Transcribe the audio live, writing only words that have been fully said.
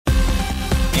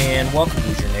And welcome,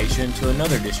 Hoosier Nation, to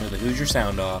another edition of the Hoosier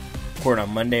Sound-Off, recorded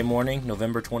on Monday morning,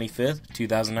 November 25th,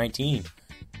 2019.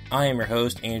 I am your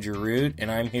host, Andrew Rood, and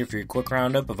I am here for your quick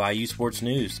roundup of IU sports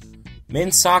news.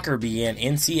 Men's soccer began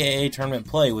NCAA Tournament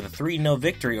play with a 3-0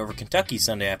 victory over Kentucky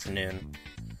Sunday afternoon.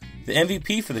 The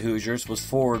MVP for the Hoosiers was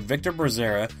forward Victor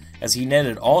Brazzera, as he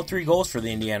netted all 3 goals for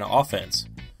the Indiana offense.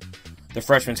 The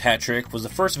freshman's hat trick was the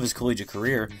first of his collegiate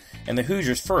career, and the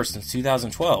Hoosiers' first since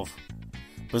 2012.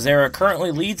 Brazzera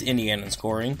currently leads Indiana in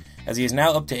scoring, as he is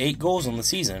now up to 8 goals on the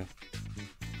season.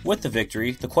 With the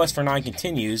victory, the quest for 9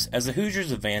 continues as the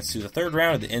Hoosiers advance to the 3rd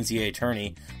round of the NCAA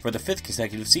Tourney for the 5th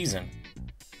consecutive season.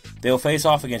 They will face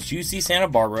off against UC Santa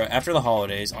Barbara after the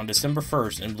holidays on December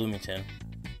 1st in Bloomington.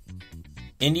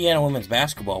 Indiana women's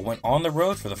basketball went on the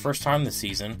road for the first time this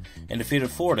season and defeated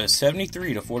Florida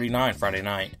 73-49 Friday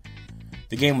night.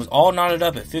 The game was all knotted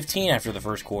up at 15 after the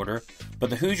first quarter, but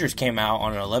the Hoosiers came out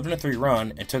on an 11-3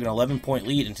 run and took an 11-point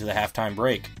lead into the halftime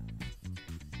break.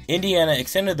 Indiana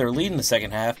extended their lead in the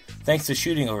second half thanks to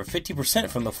shooting over 50%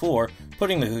 from the floor,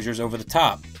 putting the Hoosiers over the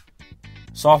top.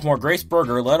 Sophomore Grace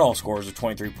Berger led all scorers with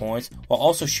 23 points, while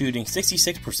also shooting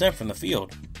 66% from the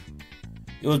field.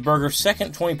 It was Berger's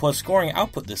second 20-plus scoring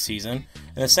output this season,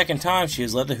 and the second time she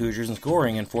has led the Hoosiers in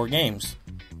scoring in 4 games.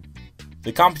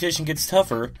 The competition gets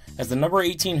tougher as the number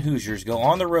 18 Hoosiers go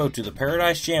on the road to the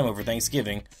Paradise Jam over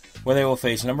Thanksgiving, where they will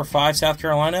face number 5 South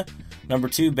Carolina, number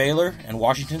 2 Baylor, and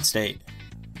Washington State.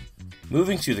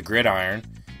 Moving to the gridiron,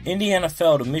 Indiana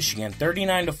fell to Michigan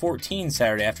 39-14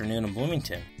 Saturday afternoon in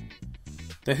Bloomington.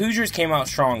 The Hoosiers came out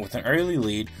strong with an early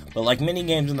lead, but like many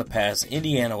games in the past,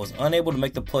 Indiana was unable to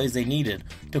make the plays they needed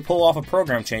to pull off a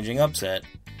program-changing upset.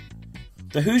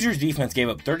 The Hoosiers' defense gave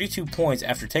up 32 points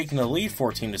after taking the lead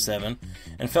 14-7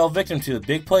 and fell victim to the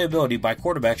big playability by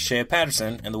quarterback Shea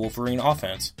Patterson and the Wolverine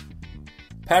offense.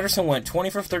 Patterson went 20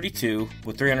 for 32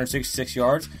 with 366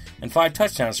 yards and 5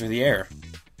 touchdowns through the air.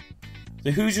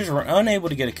 The Hoosiers were unable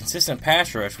to get a consistent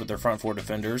pass rush with their front 4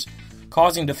 defenders,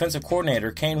 causing defensive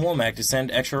coordinator Kane Womack to send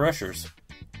extra rushers.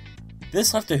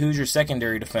 This left the Hoosiers'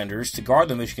 secondary defenders to guard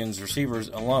the Michigan's receivers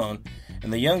alone,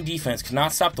 and the young defense could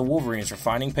not stop the Wolverines from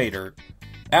finding pay dirt.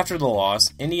 After the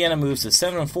loss, Indiana moves to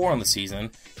 7-4 on the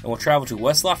season and will travel to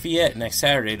West Lafayette next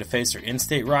Saturday to face their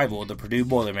in-state rival, the Purdue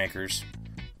Boilermakers.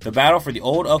 The battle for the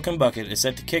Old Elkin Bucket is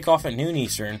set to kick off at noon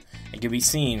Eastern and can be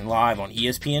seen live on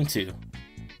ESPN2.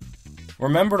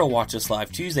 Remember to watch us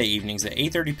live Tuesday evenings at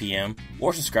 8:30 p.m.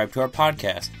 or subscribe to our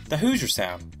podcast, The Hoosier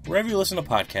Sound, wherever you listen to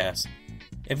podcasts.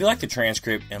 If you like the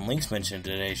transcript and links mentioned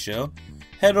in today's show,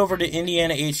 head over to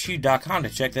indianahq.com to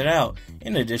check that out,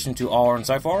 in addition to all our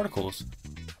insightful articles.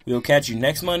 We will catch you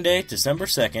next Monday, December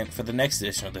 2nd, for the next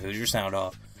edition of the Hoosier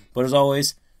Sound-Off. But as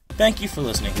always, thank you for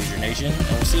listening, Hoosier Nation, and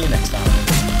we'll see you next time.